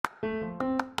Hi,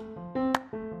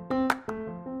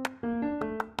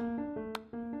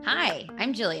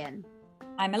 I'm Jillian.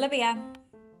 I'm Olivia.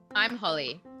 I'm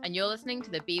Holly, and you're listening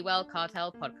to the Be Well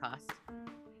Cartel podcast.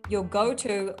 Your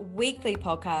go-to weekly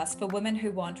podcast for women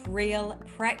who want real,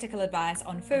 practical advice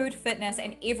on food, fitness,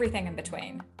 and everything in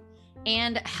between.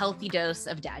 And a healthy dose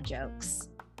of dad jokes.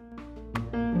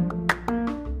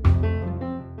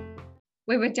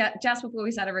 We were just before we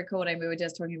started recording, we were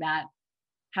just talking about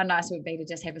how nice it would be to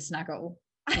just have a snuggle.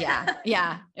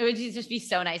 Yeah. It would just be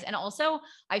so nice. And also,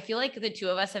 I feel like the two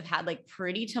of us have had like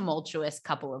pretty tumultuous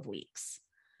couple of weeks.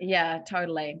 Yeah,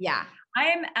 totally. Yeah.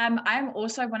 I'm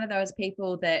also one of those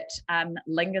people that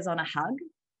lingers on a hug,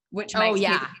 which makes me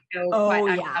feel quite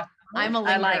uncomfortable. I'm a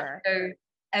lingerer. I like to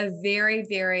a very,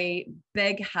 very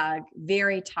big hug,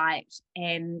 very tight,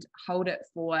 and hold it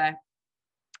for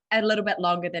a little bit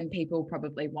longer than people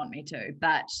probably want me to.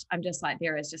 But I'm just like,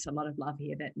 there is just a lot of love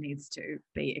here that needs to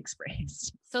be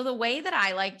expressed. So the way that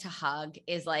I like to hug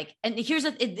is like, and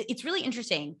it's really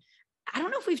interesting. I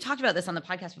don't know if we've talked about this on the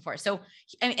podcast before. So,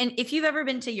 and if you've ever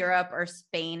been to Europe or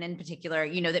Spain in particular,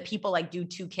 you know that people like do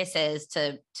 2 kisses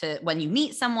to when you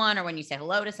meet someone or when you say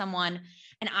hello to someone.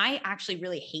 And I actually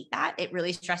really hate that. It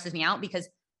really stresses me out because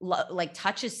like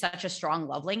touch is such a strong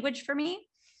love language for me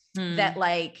that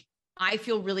like, I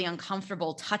feel really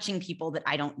uncomfortable touching people that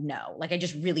I don't know. Like, I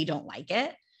just really don't like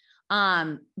it.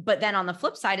 But then on the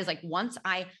flip side is like,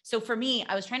 so for me,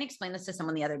 I was trying to explain this to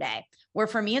someone the other day, where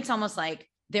for me, it's almost like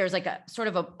there's like a sort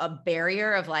of a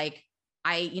barrier of like,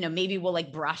 maybe we'll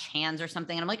like brush hands or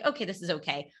something. And I'm like, okay, this is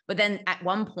okay. But then at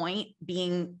one point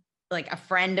being like a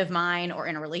friend of mine or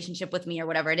in a relationship with me or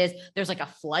whatever it is, there's like a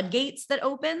floodgates that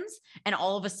opens. And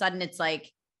all of a sudden it's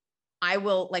like,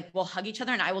 we'll hug each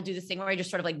other and I will do this thing where I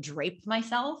just sort of like drape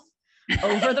myself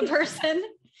over the person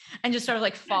and just sort of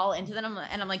like fall into them.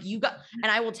 And I'm like, and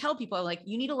I will tell people, I'm like,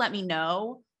 you need to let me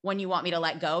know when you want me to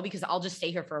let go, because I'll just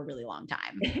stay here for a really long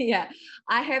time. Yeah.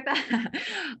 I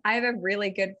have a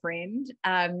really good friend,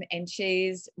 and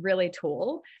she's really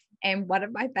tall. And one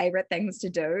of my favorite things to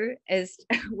do is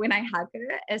when I hug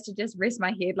her is to just rest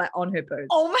my head like on her boobs.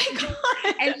 Oh my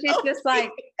God. And she's just like,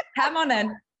 come on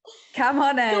in.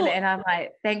 And I'm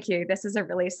like, thank you. This is a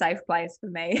really safe place for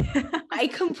me. I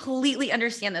completely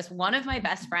understand this. One of my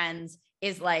best friends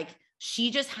is like,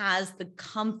 she just has the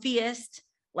comfiest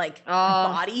like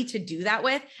body to do that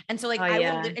with. And so like,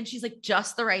 and she's like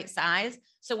just the right size.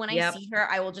 So when I see her,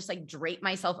 I will just like drape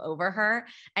myself over her.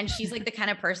 And she's like the kind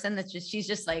of person she's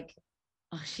just like,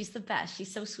 oh, she's the best.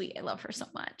 She's so sweet. I love her so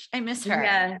much. I miss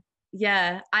her.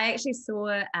 Yeah. I actually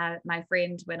saw my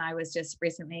friend when I was just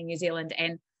recently in New Zealand,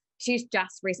 and she's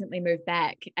just recently moved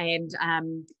back, and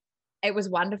it was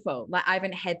wonderful. Like, I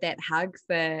haven't had that hug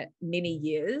for many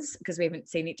years because we haven't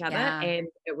seen each other. And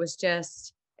it was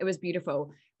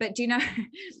beautiful. But do you know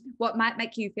what might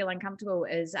make you feel uncomfortable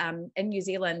is in New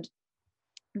Zealand,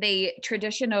 the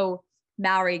traditional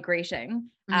Maori greeting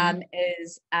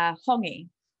is a hongi.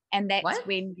 And that's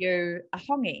when you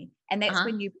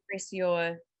when you press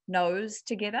your nose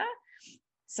together.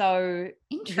 So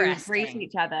you greet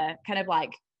each other, kind of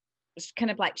like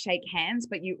shake hands,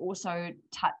 but you also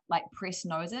press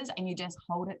noses, and you just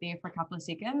hold it there for a couple of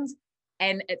seconds,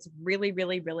 and it's really,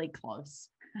 really, really close.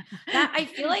 That I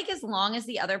feel like as long as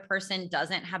the other person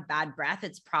doesn't have bad breath,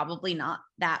 it's probably not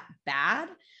that bad.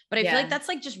 But I feel like that's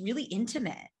like just really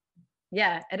intimate.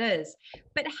 Yeah, it is.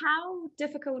 But how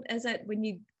difficult is it when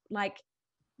you like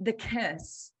the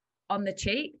kiss on the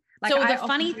cheek? Like, so the I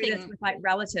funny do thing this with like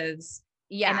relatives.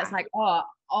 Yeah. And it's like, oh,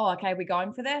 okay, we're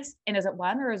going for this. And is it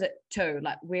 1 or is it 2?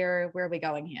 Like, where are we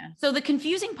going here? So the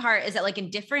confusing part is that like in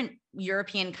different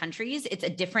European countries, it's a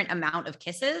different amount of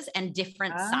kisses and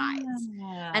different size.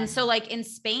 And so like in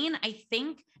Spain, I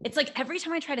think it's like every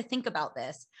time I try to think about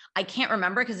this, I can't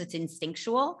remember because it's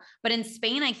instinctual, but in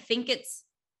Spain, I think it's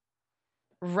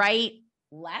right,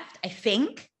 left, I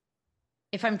think,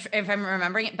 if I'm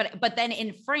remembering it, but then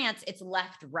in France, it's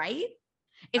left, right.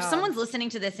 If someone's listening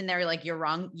to this and they're like, you're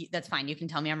wrong, that's fine. You can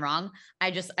tell me I'm wrong.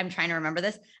 I'm trying to remember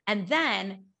this. And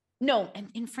then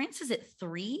in France, is it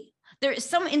 3?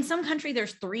 In some country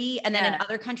there's 3. And then in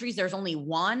other countries, there's only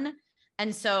 1.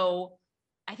 And so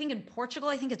I think in Portugal,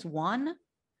 I think it's 1.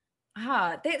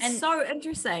 That's so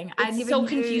interesting. It's so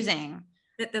confusing.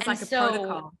 That there's like a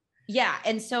protocol. Yeah.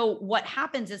 And so what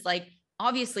happens is like,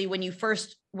 obviously when you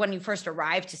first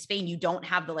arrive to Spain, you don't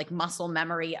have the like muscle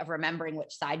memory of remembering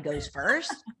which side goes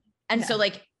first. And so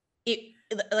like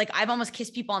I've almost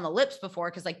kissed people on the lips before,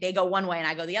 because like they go one way and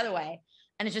I go the other way.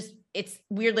 And it's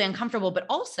weirdly uncomfortable, but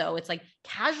also it's like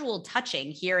casual touching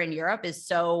here in Europe is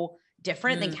so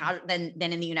different than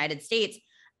in the United States.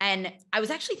 And I was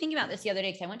actually thinking about this the other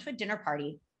day because I went to a dinner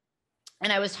party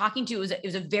and I was talking to, it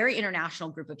was a very international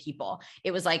group of people.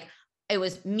 It was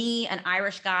me, an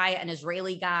Irish guy, an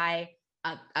Israeli guy,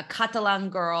 a Catalan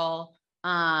girl,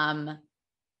 another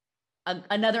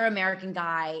American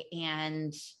guy,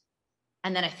 and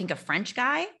then I think a French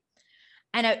guy.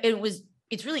 And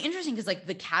it's really interesting because like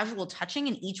the casual touching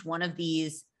in each one of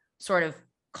these sort of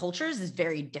cultures is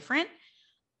very different.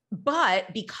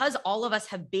 But because all of us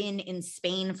have been in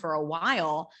Spain for a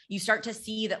while, you start to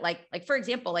see that like for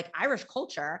example, like Irish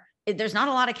culture, there's not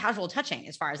a lot of casual touching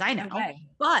as far as I know. Okay.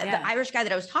 But the Irish guy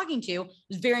that I was talking to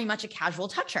was very much a casual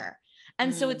toucher.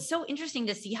 And so it's so interesting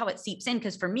to see how it seeps in.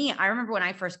 Because for me, I remember when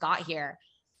I first got here,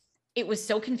 it was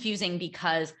so confusing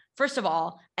because first of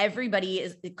all,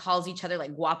 everybody calls each other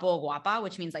like guapo, guapa,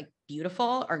 which means like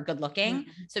beautiful or good looking.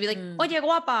 So it'd be like, oye,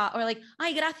 guapa, or like,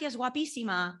 ay, gracias,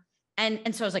 guapísima.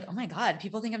 And so I was like, oh my God,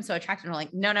 people think I'm so attractive. And I'm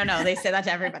like, no, they say that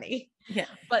to everybody. Yeah.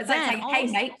 But it's then like, hey,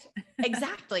 mate.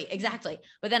 exactly.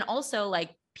 But then also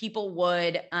like people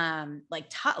would like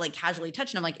casually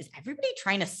touch. And I'm like, is everybody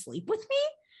trying to sleep with me?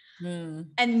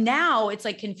 And now it's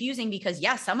like confusing because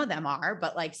yes, some of them are,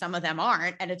 but like some of them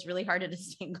aren't. And it's really hard to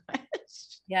distinguish.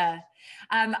 Yeah.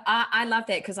 I love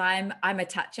that because I'm a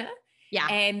toucher. Yeah.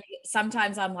 And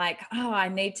sometimes I'm like, oh, I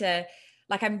need to,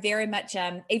 like, I'm very much,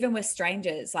 even with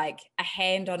strangers, like a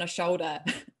hand on a shoulder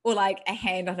or like a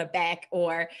hand on a back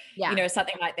or, you know,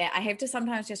 something like that. I have to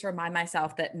sometimes just remind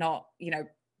myself that not, you know,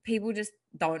 people just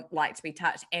don't like to be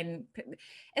touched. And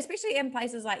especially in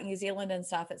places like New Zealand and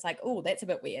stuff, it's like, oh, that's a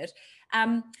bit weird.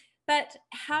 But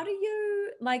how do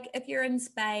you, like, if you're in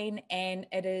Spain and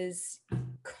it is,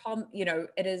 you know,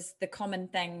 it is the common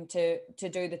thing to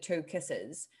do the 2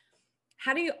 kisses,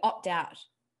 how do you opt out?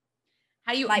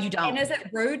 How do you, like, you don't, and is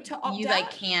it rude to opt out? You like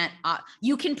can't,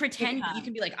 you can pretend, you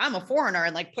can be like, I'm a foreigner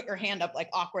and like put your hand up like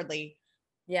awkwardly.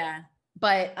 Yeah.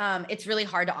 But it's really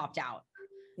hard to opt out.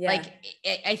 Yeah. Like,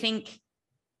 I think,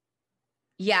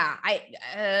 I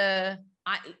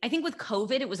think with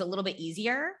COVID, it was a little bit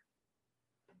easier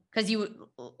because you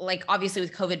like, obviously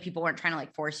with COVID, people weren't trying to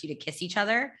like force you to kiss each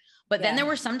other. But then there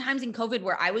were some times in COVID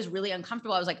where I was really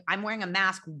uncomfortable. I was like, I'm wearing a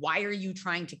mask. Why are you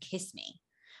trying to kiss me?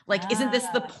 Like, isn't this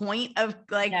the point of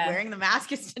like wearing the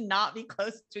mask is to not be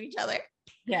close to each other?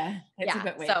 Yeah. It's a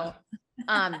bit weird. So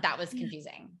that was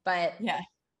confusing, but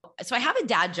so I have a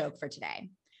dad joke for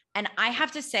today. And I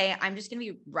have to say, I'm just going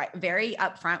to be very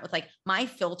upfront with like my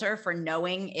filter for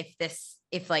knowing if this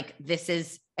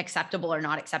is acceptable or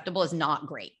not acceptable is not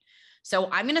great.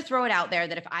 So I'm going to throw it out there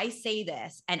that if I say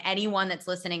this and anyone that's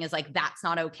listening is like, that's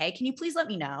not okay, can you please let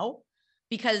me know?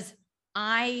 Because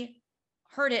I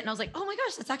heard it and I was like, oh my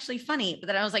gosh, that's actually funny. But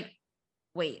then I was like,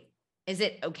 wait, is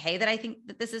it okay that I think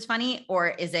that this is funny? Or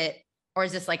is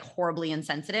this like horribly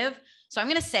insensitive? So I'm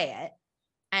going to say it.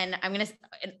 And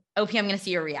OP, I'm going to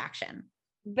see your reaction.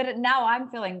 But now I'm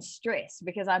feeling stressed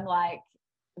because I'm like,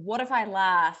 what if I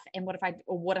laugh and what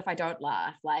if I don't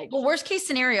laugh? Like, well, worst case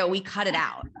scenario, we cut it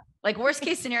out. Like worst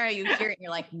case scenario, you hear it and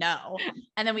you're like, no.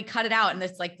 And then we cut it out and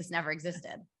it's like, this never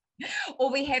existed.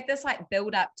 Or we have this like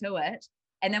build up to it.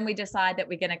 And then we decide that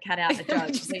we're going to cut out the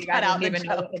joke. So you guys don't even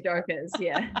know what the joke is.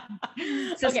 Yeah.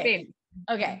 Suspense.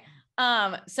 Okay.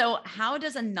 So how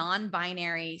does a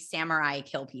non-binary samurai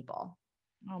kill people?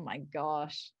 Oh my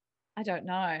gosh. I don't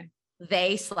know.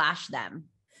 They/them.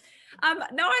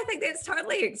 No, I think that's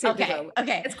totally acceptable.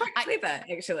 Okay. It's quite clever,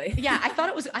 actually. Yeah. I thought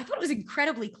it was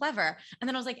incredibly clever. And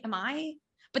then I was like,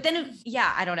 but then,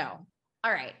 I don't know.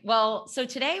 All right. Well, so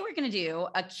today we're going to do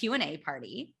a Q&A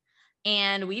party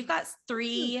and we've got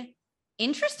 3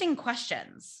 interesting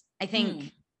questions. I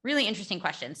think really interesting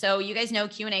questions. So you guys know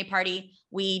Q&A party,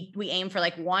 we aim for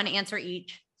like 1 answer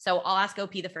each. So I'll ask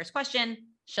OP the first question,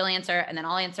 she'll answer, and then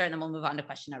I'll answer, and then we'll move on to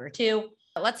question number 2.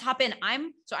 Let's hop in.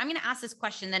 I'm going to ask this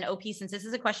question then OP, since this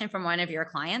is a question from one of your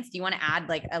clients, do you want to add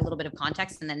like a little bit of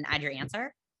context and then add your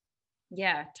answer?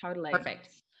 Yeah, totally. Perfect.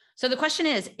 So the question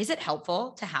is it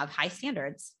helpful to have high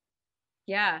standards?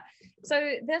 Yeah.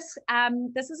 So this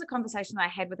is a conversation I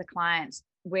had with a client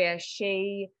where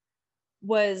she's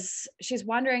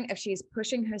wondering if she's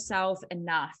pushing herself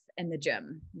enough in the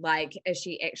gym. Like, is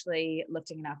she actually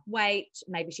lifting enough weight?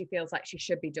 Maybe she feels like she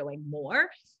should be doing more.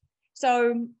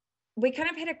 So we kind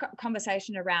of had a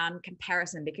conversation around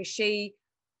comparison because she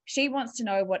wants to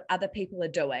know what other people are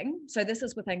doing. So this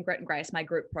is within Grit and Grace, my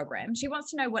group program. She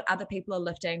wants to know what other people are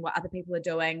lifting, what other people are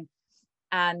doing,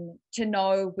 to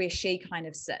know where she kind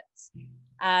of sits,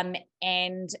 and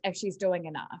if she's doing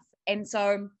enough. And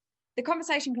so the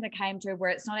conversation kind of came to where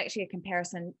it's not actually a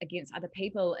comparison against other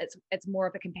people. It's more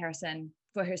of a comparison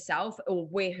for herself or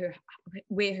where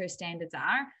her standards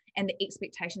are and the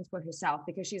expectations for herself,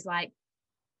 because she's like,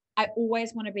 I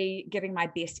always want to be giving my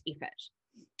best effort.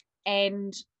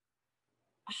 And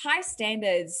high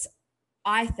standards,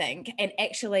 I think, and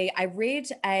actually I read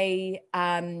a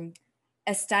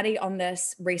study on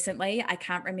this recently. I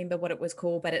can't remember what it was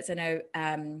called, but it's in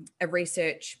a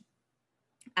research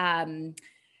thing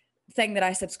that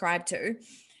I subscribe to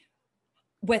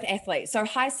with athletes. So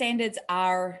high standards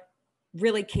are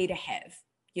really key to have,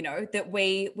 you know, that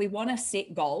we want to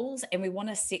set goals and we want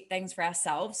to set things for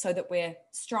ourselves so that we're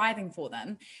striving for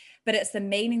them, but it's the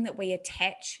meaning that we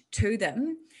attach to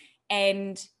them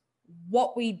and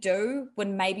what we do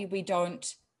when maybe we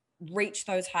don't reach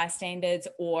those high standards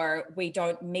or we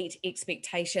don't meet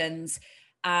expectations.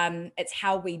 It's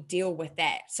how we deal with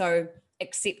that. So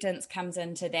acceptance comes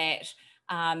into that.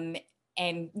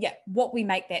 And yeah, what we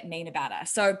make that mean about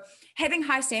us. So having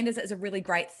high standards is a really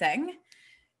great thing.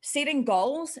 Setting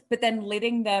goals, but then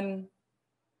letting them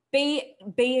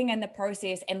being in the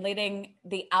process and letting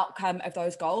the outcome of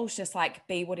those goals just like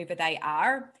be whatever they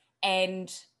are,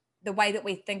 and the way that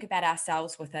we think about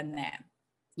ourselves within that.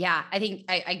 Yeah, I think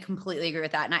I completely agree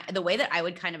with that. And the way that I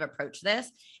would kind of approach this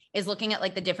is looking at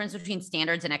like the difference between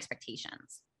standards and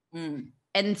expectations.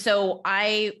 And so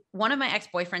one of my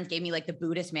ex-boyfriends gave me like the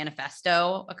Buddhist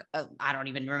manifesto. I don't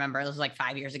even remember. It was like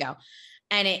 5 years ago.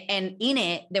 And in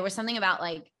it, there was something about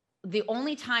like, the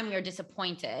only time we are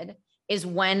disappointed is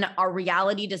when our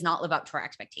reality does not live up to our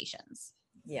expectations.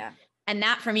 Yeah. And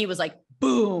that for me was like,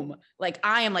 boom, like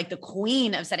I am like the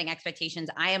queen of setting expectations.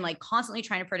 I am like constantly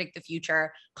trying to predict the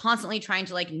future, constantly trying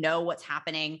to like know what's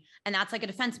happening. And that's like a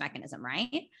defense mechanism,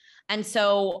 right? And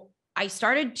so I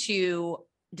started to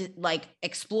like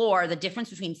explore the difference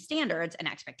between standards and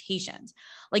expectations.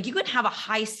 Like you could have a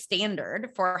high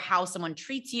standard for how someone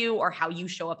treats you or how you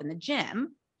show up in the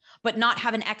gym, but not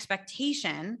have an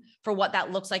expectation for what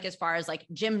that looks like as far as like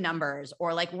gym numbers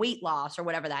or like weight loss or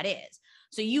whatever that is.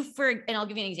 So and I'll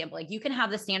give you an example. Like you can have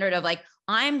the standard of like,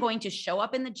 I'm going to show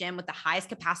up in the gym with the highest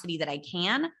capacity that I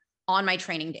can on my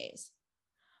training days.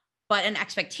 But an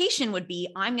expectation would be,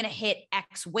 I'm going to hit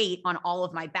X weight on all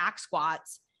of my back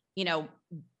squats, you know,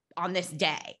 on this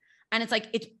day. And it's like,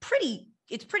 it's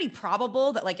pretty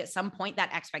probable that like at some point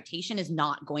that expectation is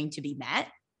not going to be met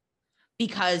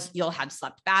because you'll have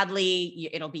slept badly.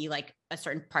 It'll be like a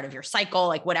certain part of your cycle,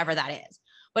 like whatever that is.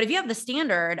 But if you have the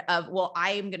standard of, well,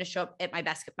 I am going to show up at my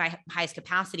highest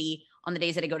capacity on the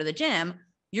days that I go to the gym,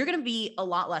 you're going to be a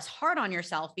lot less hard on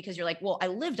yourself because you're like, well, I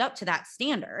lived up to that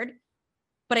standard,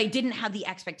 but I didn't have the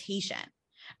expectation.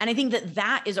 And I think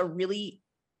that is a really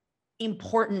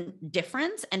important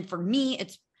difference. And for me,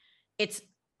 it's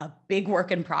a big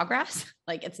work in progress.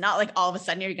 Like, it's not like all of a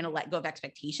sudden you're going to let go of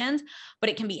expectations, but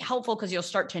it can be helpful because you'll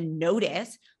start to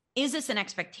notice, is this an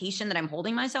expectation that I'm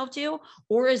holding myself to,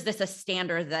 or is this a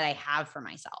standard that I have for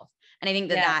myself? And I think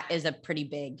that is a pretty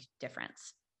big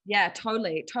difference. Yeah,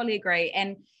 totally agree.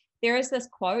 And there is this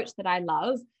quote that I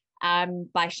love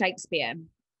by Shakespeare: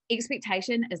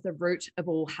 expectation is the root of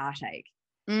all heartache.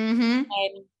 Mm-hmm.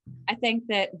 And I think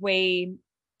that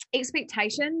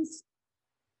expectations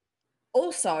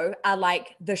also are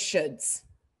like the shoulds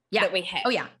that we have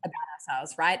about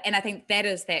ourselves, right? And I think that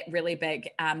is that really big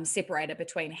separator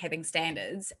between having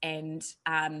standards and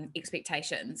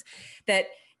expectations, that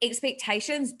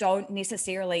expectations don't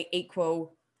necessarily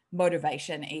equal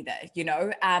motivation either, you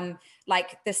know,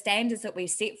 like the standards that we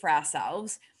set for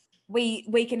ourselves,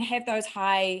 we can have those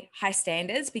high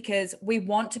standards because we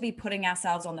want to be putting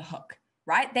ourselves on the hook,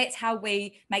 right? That's how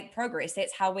we make progress.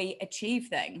 That's how we achieve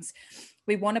things.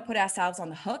 We want to put ourselves on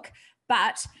the hook,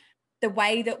 but the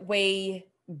way that we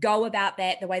go about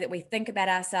that, the way that we think about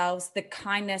ourselves, the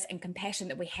kindness and compassion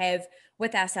that we have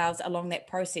with ourselves along that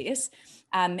process,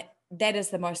 that is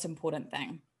the most important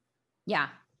thing. Yeah.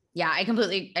 I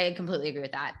completely agree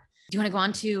with that. Do you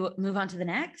want to move on to the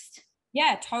next?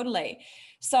 Yeah, totally.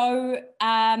 So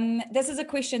this is a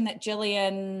question that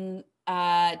Jillian's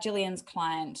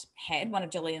client had, one of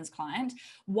Jillian's clients.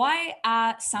 Why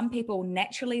are some people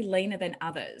naturally leaner than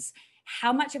others?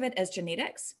 How much of it is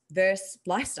genetics versus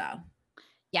lifestyle?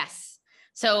 Yes.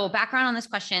 So background on this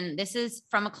question, this is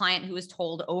from a client who was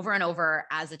told over and over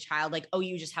as a child, like, oh,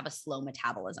 you just have a slow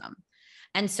metabolism.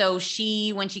 And so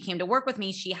when she came to work with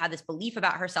me, she had this belief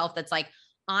about herself that's like,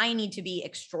 I need to be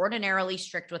extraordinarily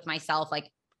strict with myself, like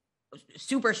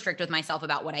super strict with myself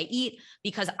about what I eat,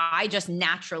 because I just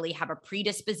naturally have a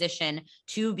predisposition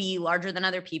to be larger than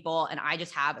other people. And I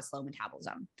just have a slow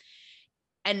metabolism.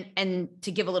 And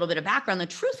to give a little bit of background, the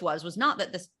truth was not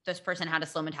that this person had a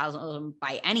slow metabolism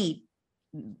by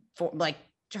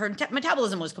her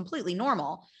metabolism was completely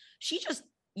normal. She just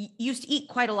used to eat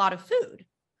quite a lot of food.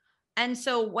 And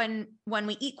so when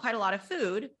we eat quite a lot of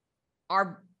food,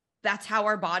 that's how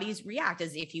our bodies react.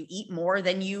 Is if you eat more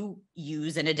than you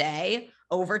use in a day,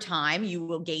 over time, you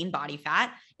will gain body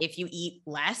fat. If you eat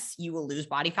less, you will lose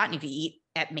body fat. And if you eat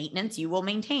at maintenance, you will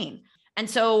maintain. And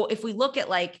so if we look at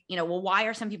like, well, why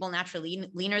are some people naturally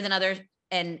leaner than others,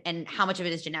 and how much of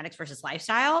it is genetics versus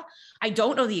lifestyle? I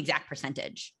don't know the exact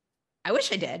percentage. I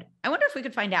wish I did. I wonder if we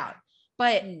could find out.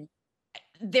 But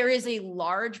there is a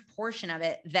large portion of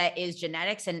it that is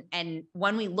genetics. And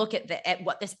when we look at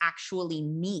what this actually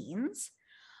means,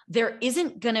 there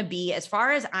isn't going to be, as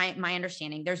far as my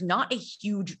understanding, there's not a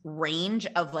huge range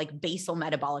of like basal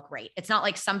metabolic rate. It's not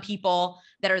like some people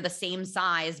that are the same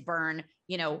size burn,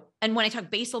 and when I talk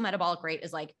basal metabolic rate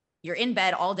is like, you're in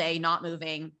bed all day, not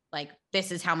moving. Like, this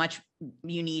is how much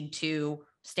you need to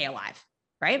stay alive,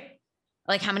 right?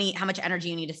 Like how much energy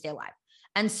you need to stay alive.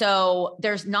 And so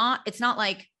it's not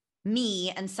like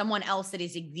me and someone else that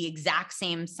is the exact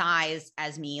same size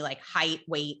as me, like height,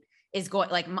 weight is going,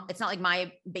 like, it's not like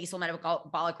my basal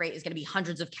metabolic rate is going to be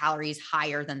hundreds of calories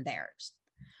higher than theirs.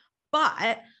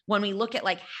 But when we look at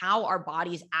like how our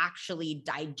bodies actually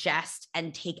digest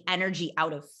and take energy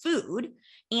out of food,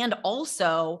 and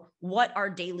also what our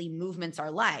daily movements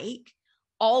are like,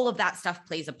 all of that stuff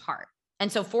plays a part.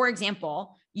 And so, for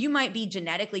example, you might be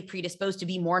genetically predisposed to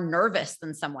be more nervous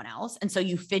than someone else. And so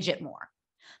you fidget more.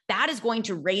 That is going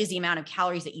to raise the amount of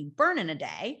calories that you burn in a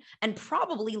day and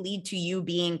probably lead to you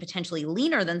being potentially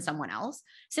leaner than someone else,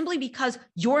 simply because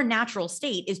your natural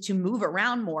state is to move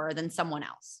around more than someone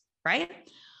else, right?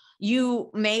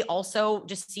 You may also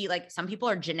just see like some people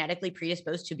are genetically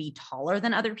predisposed to be taller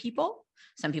than other people.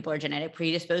 Some people are genetically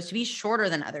predisposed to be shorter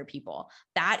than other people.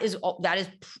 That is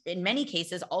in many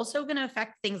cases also going to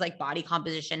affect things like body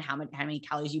composition, how many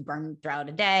calories you burn throughout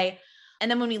a day.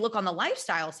 And then when we look on the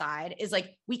lifestyle side, is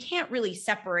like, we can't really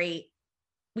separate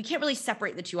the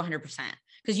two 100%,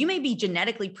 because you may be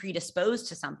genetically predisposed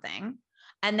to something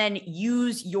and then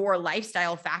use your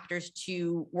lifestyle factors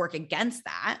to work against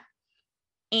that.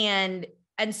 And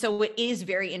so it is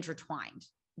very intertwined,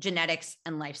 genetics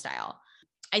and lifestyle.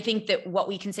 I think that what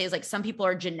we can say is like, some people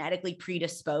are genetically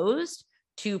predisposed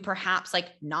to perhaps like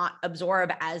not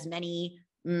absorb as many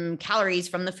calories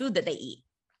from the food that they eat.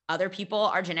 Other people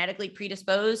are genetically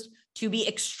predisposed to be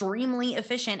extremely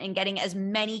efficient in getting as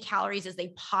many calories as they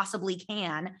possibly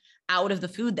can out of the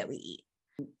food that we eat.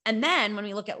 And then when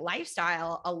we look at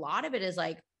lifestyle, a lot of it is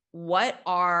like, what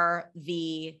are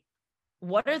the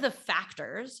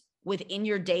factors within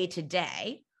your day to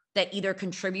day that either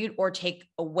contribute or take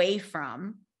away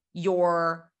from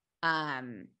your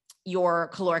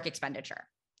caloric expenditure?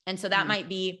 And so that might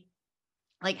be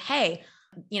like, hey,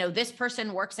 this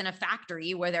person works in a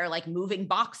factory where they're like moving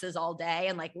boxes all day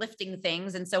and like lifting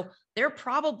things. And so they're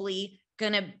probably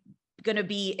going to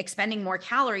be expending more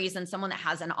calories than someone that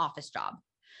has an office job.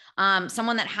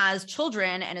 Someone that has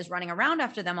children and is running around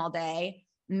after them all day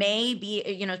may be,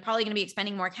 is probably going to be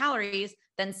expending more calories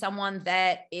than someone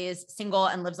that is single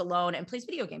and lives alone and plays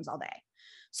video games all day.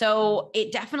 So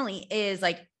it definitely is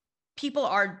like, people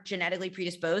are genetically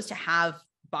predisposed to have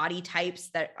body types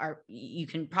that you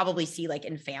can probably see like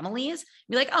in families,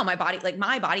 be like, oh, my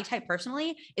body type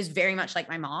personally is very much like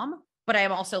my mom, but I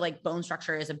am also like bone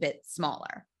structure is a bit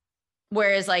smaller.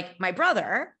 Whereas like my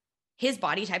brother, his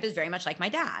body type is very much like my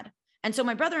dad. And so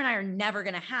my brother and I are never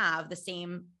going to have the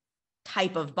same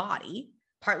type of body,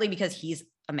 partly because he's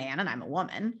a man and I'm a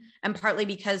woman, and partly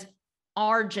because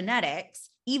our genetics,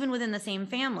 even within the same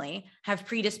family, have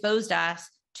predisposed us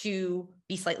to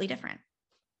be slightly different.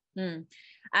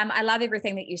 I love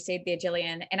everything that you said there,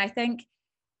 Jillian. And I think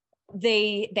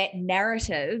that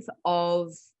narrative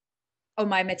of, oh,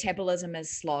 my metabolism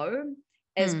is slow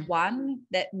is one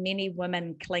that many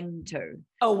women cling to.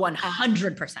 Oh,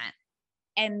 100%.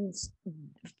 And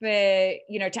for,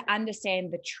 to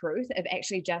understand the truth of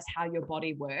actually just how your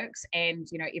body works and,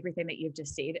 everything that you've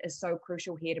just said is so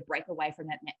crucial here to break away from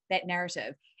that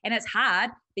narrative. And it's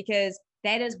hard because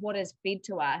that is what is fed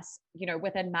to us,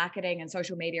 within marketing and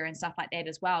social media and stuff like that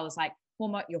as well. It's like,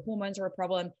 your hormones are a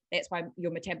problem. That's why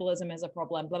your metabolism is a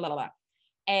problem, blah, blah, blah.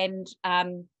 And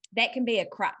that can be a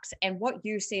crux. And what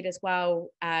you said as well,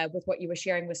 with what you were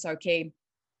sharing was so key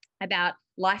about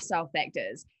lifestyle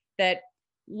factors, that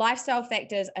lifestyle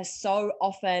factors are so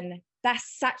often, they're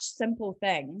such simple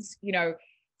things,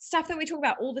 stuff that we talk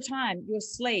about all the time, your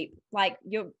sleep, like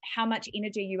how much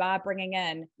energy you are bringing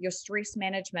in, your stress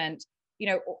management,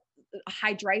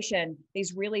 hydration,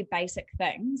 these really basic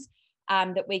things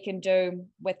that we can do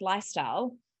with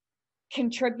lifestyle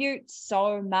contribute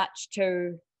so much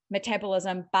to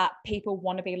metabolism, but people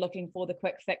want to be looking for the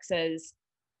quick fixes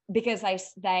because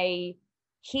they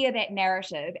hear that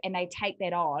narrative and they take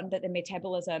that on, that the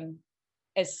metabolism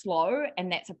is slow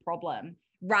and that's a problem,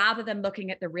 rather than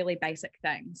looking at the really basic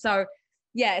thing. So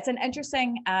yeah, it's an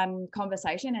interesting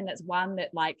conversation, and it's one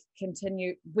that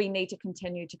we need to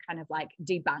continue to kind of like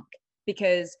debunk,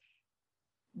 because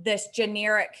this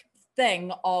generic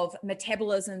thing of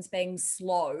metabolisms being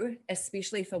slow,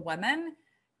 especially for women,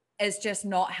 is just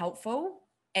not helpful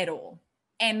at all.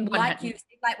 And like you said,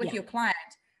 like with your client,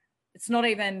 that's not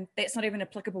even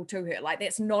applicable to her. Like,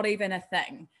 that's not even a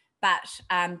thing, but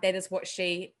that is what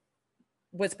she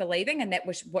was believing, and that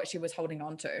was what she was holding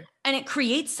on to. And it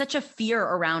creates such a fear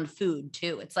around food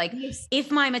too. It's like,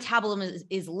 if my metabolism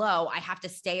is low, I have to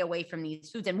stay away from these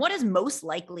foods. And what is most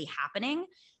likely happening,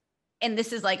 and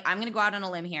this is like, I'm going to go out on a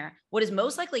limb here, what is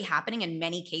most likely happening in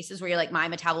many cases where you're like, my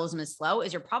metabolism is slow,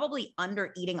 is you're probably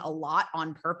under eating a lot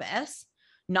on purpose,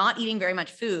 not eating very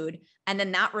much food. And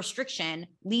then that restriction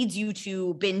leads you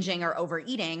to binging or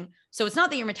overeating. So it's not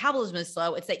that your metabolism is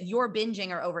slow, it's that your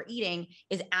binging or overeating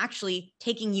is actually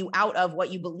taking you out of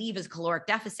what you believe is caloric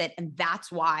deficit. And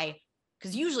that's why,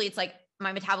 because usually it's like,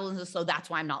 my metabolism is slow, that's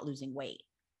why I'm not losing weight.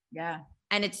 Yeah.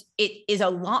 And it is a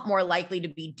lot more likely to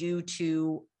be due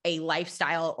to a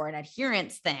lifestyle or an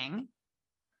adherence thing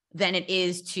than it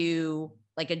is to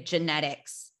like a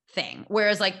genetics thing.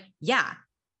 Whereas like, yeah,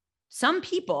 some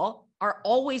people are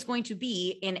always going to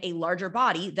be in a larger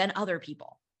body than other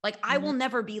people. Like, I will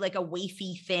never be like a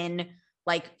wafy, thin,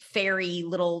 like fairy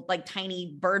little, like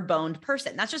tiny bird boned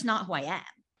person. That's just not who I am.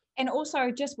 And also,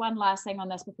 just one last thing on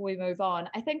this before we move on.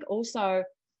 I think also,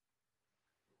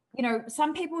 you know,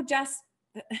 some people just,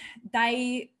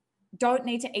 they don't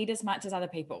need to eat as much as other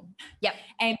people. Yep.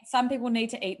 And some people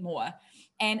need to eat more.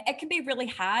 And it can be really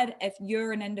hard if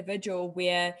you're an individual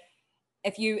where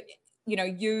if you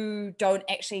don't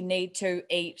actually need to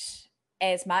eat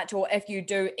as much, or if you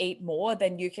do eat more,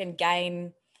 then you can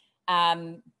gain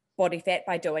body fat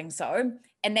by doing so.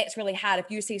 And that's really hard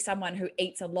if you see someone who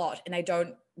eats a lot and they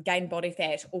don't gain body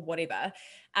fat or whatever.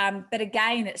 But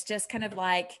again, it's just kind of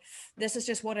like, this is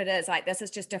just what it is. Like, this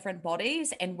is just different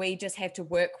bodies, and we just have to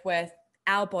work with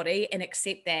our body and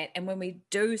accept that. And when we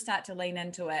do start to lean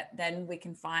into it, then we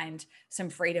can find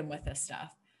some freedom with this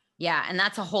stuff. Yeah. And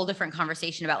that's a whole different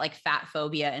conversation about like fat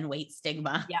phobia and weight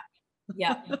stigma. Yeah.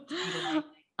 Yeah.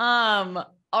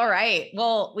 All right.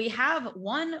 Well, we have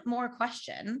one more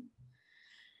question.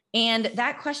 And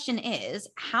that question is,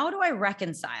 how do I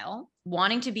reconcile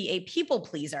wanting to be a people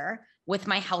pleaser with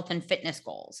my health and fitness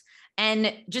goals?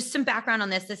 And just some background on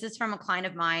this. This is from a client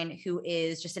of mine who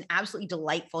is just an absolutely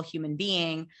delightful human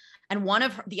being. And one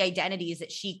of the identities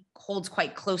that she holds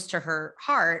quite close to her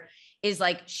heart is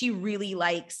like, she really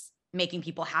likes making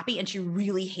people happy, and she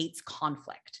really hates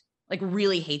conflict, like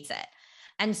really hates it.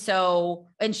 And so,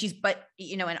 and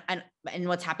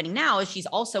what's happening now is she's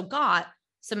also got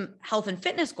some health and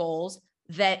fitness goals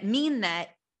that mean that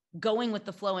going with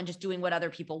the flow and just doing what other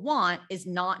people want is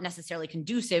not necessarily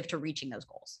conducive to reaching those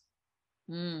goals.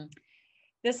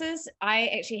 I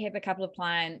actually have a couple of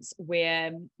clients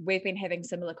where we've been having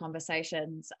similar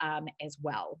conversations as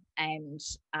well. And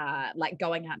like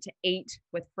going out to eat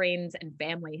with friends and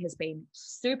family has been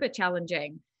super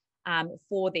challenging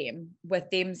for them, with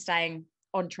them staying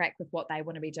on track with what they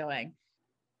want to be doing.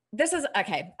 This is,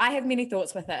 okay, I have many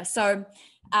thoughts with this. So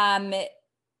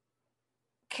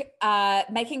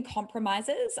making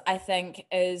compromises, I think,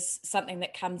 is something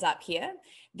that comes up here,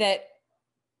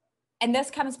 and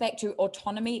this comes back to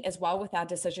autonomy as well with our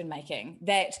decision making,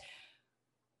 that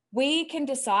we can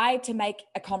decide to make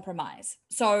a compromise.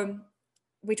 So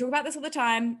we talk about this all the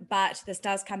time, but this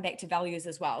does come back to values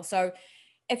as well. So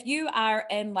if you are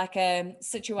in like a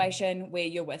situation where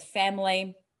you're with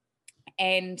family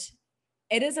and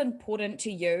it is important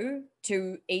to you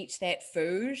to eat that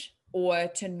food, or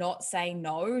to not say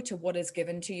no to what is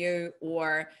given to you,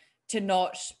 or to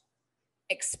not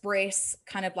express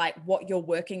kind of like what you're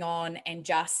working on and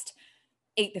just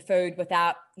eat the food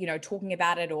without, talking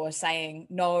about it or saying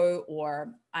no,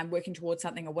 or I'm working towards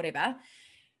something or whatever,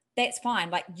 that's fine.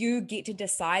 Like, you get to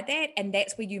decide that, and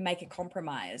that's where you make a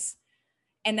compromise.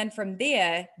 And then from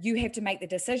there, you have to make the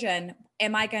decision,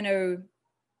 am I going to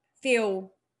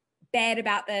feel bad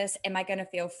about this? Am I going to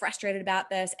feel frustrated about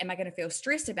this? Am I going to feel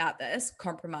stressed about this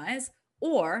compromise?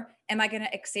 Or am I going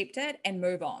to accept it and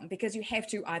move on? Because you have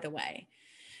to either way.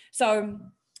 So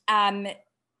I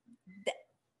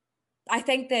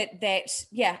think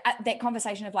that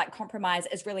conversation of like compromise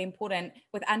is really important,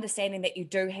 with understanding that you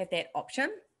do have that option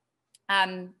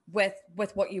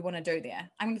with what you want to do there.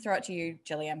 I'm going to throw it to you,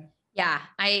 Gillian. Yeah,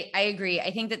 I agree.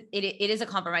 I think that it is a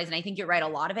compromise. And I think you're right. A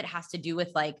lot of it has to do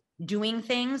with like doing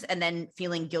things and then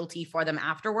feeling guilty for them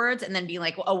afterwards. And then being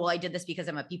like, oh, well, I did this because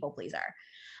I'm a people pleaser.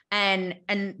 And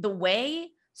the way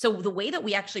that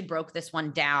we actually broke this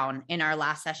one down in our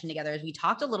last session together is we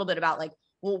talked a little bit about like,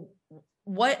 well,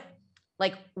 what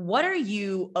are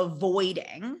you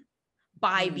avoiding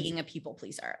by being a people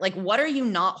pleaser? Like, what are you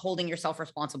not holding yourself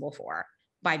responsible for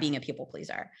by being a people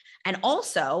pleaser? And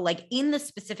also, like, in the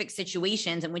specific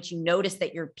situations in which you notice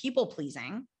that you're people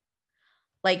pleasing,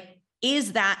 like,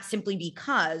 is that simply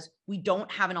because we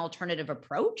don't have an alternative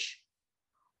approach?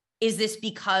 Is this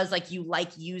because like you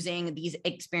like using these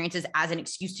experiences as an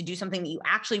excuse to do something that you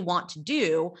actually want to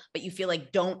do, but you feel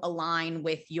like don't align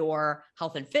with your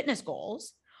health and fitness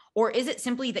goals? Or is it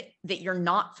simply that you're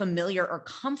not familiar or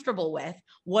comfortable with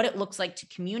what it looks like to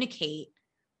communicate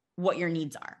what your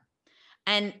needs are?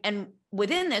 And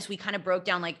within this, we kind of broke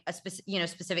down like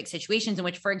specific situations in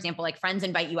which, for example, like friends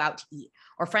invite you out to eat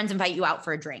or friends invite you out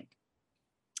for a drink.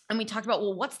 And we talked about,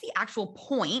 well, what's the actual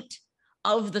point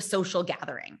of the social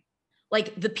gathering?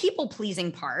 Like the people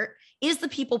pleasing part, is the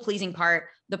people pleasing part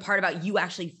the part about you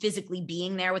actually physically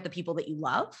being there with the people that you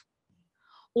love?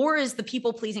 Or is the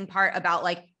people pleasing part about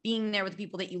like being there with the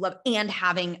people that you love and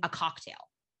having a cocktail?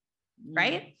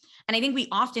 Right. And I think we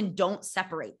often don't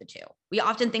separate the two. We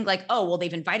often think like, oh, well,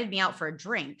 they've invited me out for a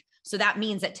drink. So that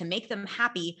means that to make them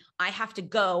happy, I have to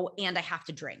go and I have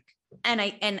to drink. And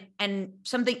I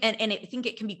think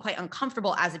it can be quite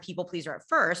uncomfortable as a people pleaser at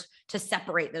first to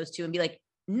separate those two and be like,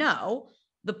 no,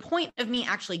 the point of me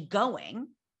actually going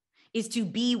is to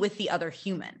be with the other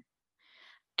human.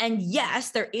 And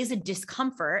yes, there is a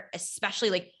discomfort, especially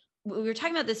like we were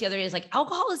talking about this the other day, is like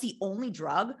alcohol is the only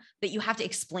drug that you have to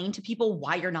explain to people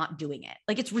why you're not doing it.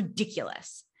 Like it's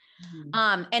ridiculous.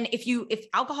 And if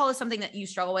alcohol is something that you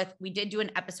struggle with, we did do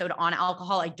an episode on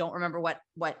alcohol. I don't remember what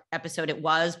episode it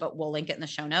was, but we'll link it in the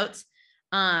show notes.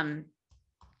 And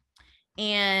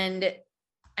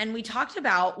we talked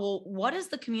about, well, what is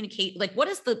the what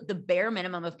is the bare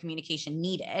minimum of communication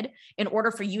needed in order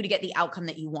for you to get the outcome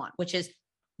that you want, which is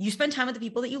you spend time with the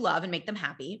people that you love and make them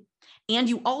happy. And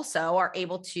you also are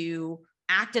able to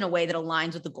act in a way that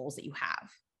aligns with the goals that you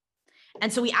have.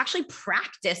 And so we actually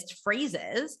practiced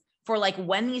phrases for like,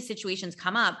 when these situations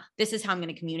come up, this is how I'm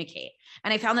going to communicate.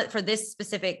 And I found that for this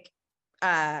specific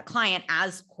client,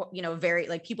 as you know, very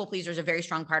like people pleasers are a very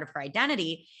strong part of her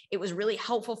identity. It was really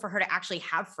helpful for her to actually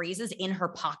have phrases in her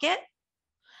pocket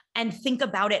and think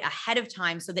about it ahead of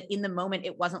time so that in the moment,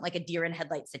 it wasn't like a deer in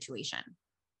headlights situation.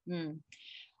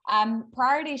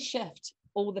 Priorities shift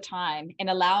all the time, and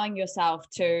allowing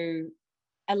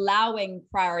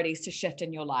priorities to shift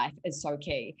in your life is so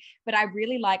key. But I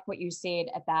really like what you said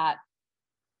about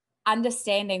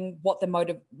understanding what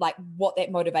that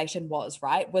motivation was,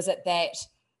 right? Was it that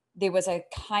there was a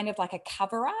kind of like a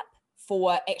cover up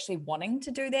for actually wanting to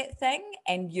do that thing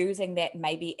and using that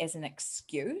maybe as an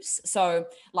excuse? So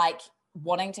like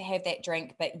wanting to have that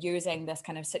drink, but using this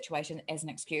kind of situation as an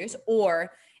excuse,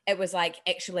 or it was like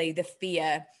actually the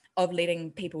fear of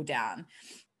letting people down.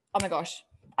 Oh my gosh,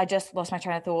 I just lost my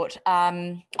train of thought.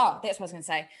 That's what I was going to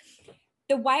say.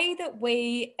 The way that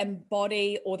we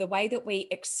embody or the way that we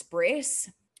express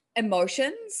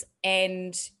emotions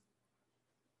and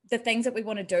the things that we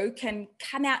want to do can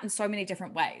come out in so many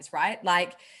different ways, right?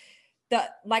 Like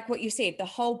what you said, the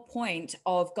whole point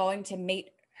of going to meet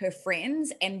her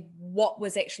friends and what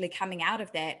was actually coming out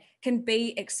of that can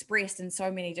be expressed in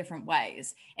so many different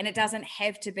ways. And it doesn't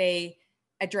have to be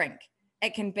a drink.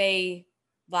 It can be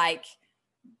like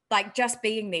just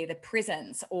being there, the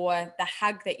presence or the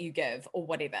hug that you give or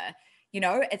whatever,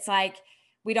 it's like,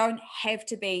 we don't have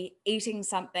to be eating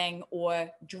something or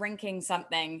drinking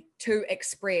something to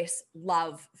express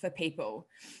love for people.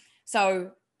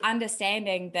 So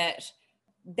understanding that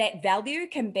value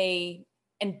can be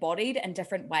embodied in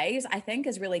different ways, I think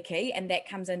is really key. And that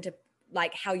comes into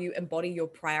like how you embody your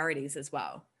priorities as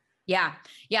well. Yeah.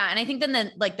 And I think then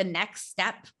the next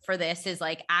step for this is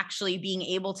like actually being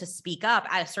able to speak up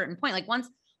at a certain point. Like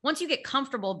once you get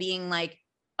comfortable being like,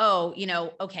 oh,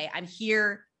 okay, I'm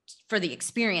here for the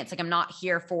experience. Like I'm not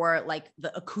here for like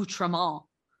the accoutrement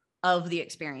of the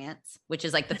experience, which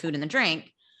is like the food and the drink.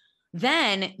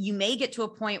 Then you may get to a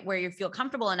point where you feel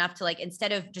comfortable enough to like,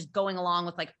 instead of just going along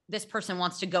with like, this person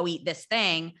wants to go eat this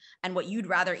thing, and what you'd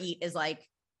rather eat is like,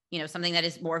 something that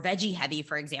is more veggie heavy,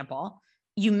 for example,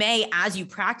 you may, as you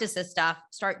practice this stuff,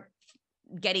 start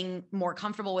getting more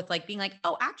comfortable with like being like,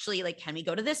 oh, actually, like, can we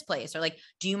go to this place? Or like,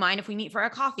 do you mind if we meet for a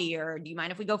coffee? Or do you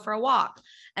mind if we go for a walk?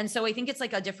 And so I think it's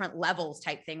like a different levels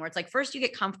type thing where it's like, first you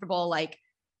get comfortable, like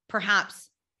perhaps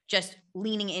just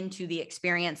leaning into the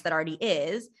experience that already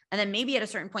is. And then maybe at a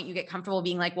certain point you get comfortable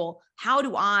being like, well, how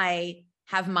do I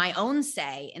have my own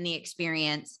say in the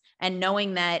experience, and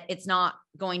knowing that it's not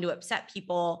going to upset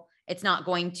people. It's not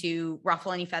going to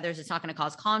ruffle any feathers. It's not going to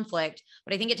cause conflict,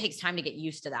 but I think it takes time to get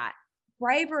used to that.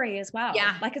 Bravery as well.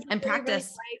 Yeah. Like it's and really,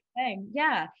 practice. Really great thing.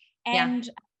 Yeah. And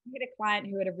I had a client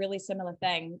who had a really similar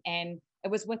thing, and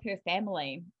it was with her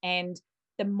family. And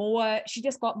the more she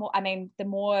just got more, I mean, the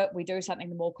more we do something,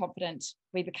 the more confident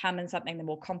we become in something, the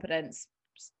more competence,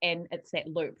 and it's that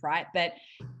loop, right? But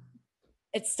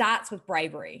it starts with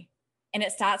bravery, and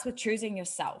it starts with choosing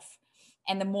yourself.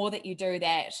 And the more that you do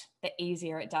that, the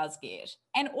easier it does get.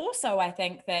 And also, I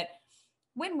think that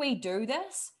when we do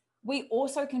this, we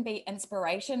also can be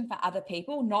inspiration for other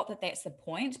people. Not that that's the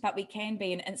point, but we can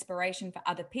be an inspiration for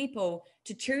other people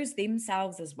to choose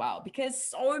themselves as well. Because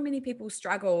so many people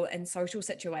struggle in social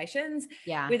situations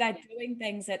where they're doing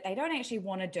things that they don't actually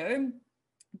want to do,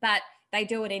 but they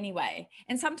do it anyway.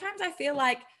 And sometimes I feel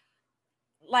like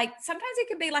sometimes it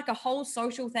can be like a whole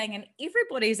social thing and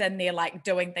everybody's in there like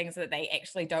doing things that they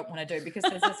actually don't want to do, because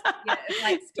there's this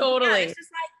like totally. It's just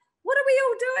like, what are we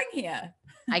all doing here?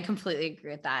 I completely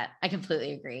agree with that. I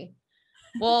completely agree.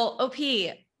 Well, OP,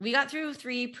 we got through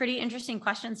 3 pretty interesting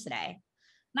questions today.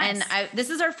 Nice. And this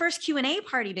is our first Q&A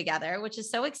party together, which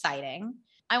is so exciting.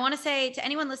 I want to say to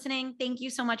anyone listening, thank you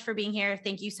so much for being here.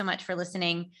 Thank you so much for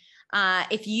listening.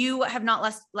 If you have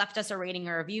not left us a rating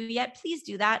or review yet, please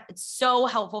do that. It's so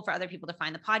helpful for other people to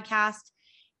find the podcast.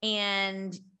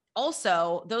 And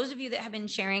also those of you that have been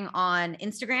sharing on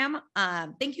Instagram,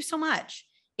 thank you so much.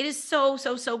 It is so,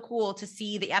 so, so cool to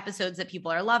see the episodes that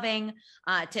people are loving,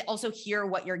 to also hear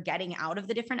what you're getting out of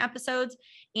the different episodes.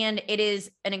 And it is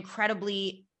an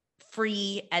incredibly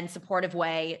free and supportive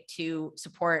way to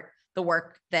support the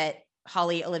work that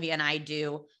Holly, Olivia, and I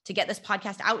do to get this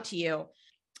podcast out to you.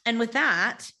 And with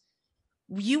that,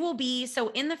 you will be, so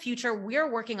in the future,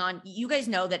 we're working on, you guys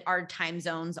know that our time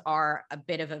zones are a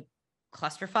bit of a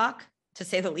clusterfuck, to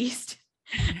say the least.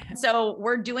 So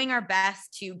we're doing our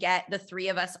best to get the 3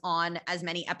 of us on as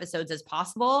many episodes as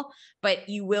possible, but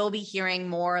you will be hearing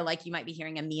more, like you might be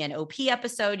hearing a me and OP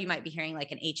episode. You might be hearing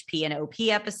like an HP and OP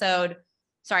episode.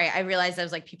 Sorry, I realized I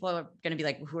was like, people are going to be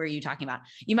like, who are you talking about?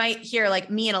 You might hear like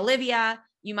me and Olivia.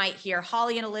 You might hear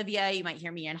Holly and Olivia. You might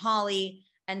hear me and Holly.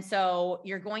 And so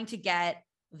you're going to get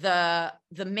the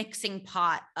mixing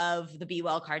pot of the Be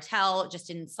Well Cartel, just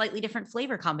in slightly different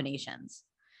flavor combinations.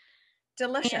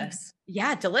 Delicious.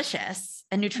 And, delicious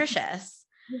and nutritious.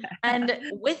 And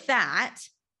with that,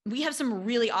 we have some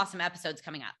really awesome episodes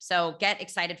coming up. So get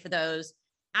excited for those.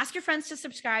 Ask your friends to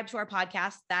subscribe to our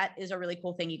podcast. That is a really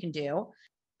cool thing you can do.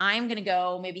 I'm going to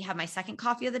go maybe have my second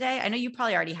coffee of the day. I know you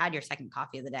probably already had your second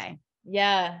coffee of the day.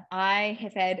 Yeah, I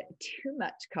have had too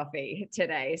much coffee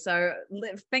today. So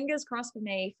fingers crossed for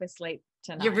me for sleep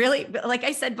tonight. You're really, like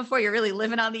I said before, you're really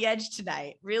living on the edge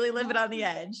tonight. Really living on the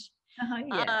edge.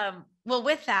 Well,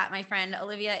 with that, my friend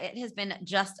Olivia, it has been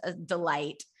just a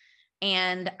delight,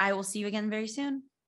 and I will see you again very soon.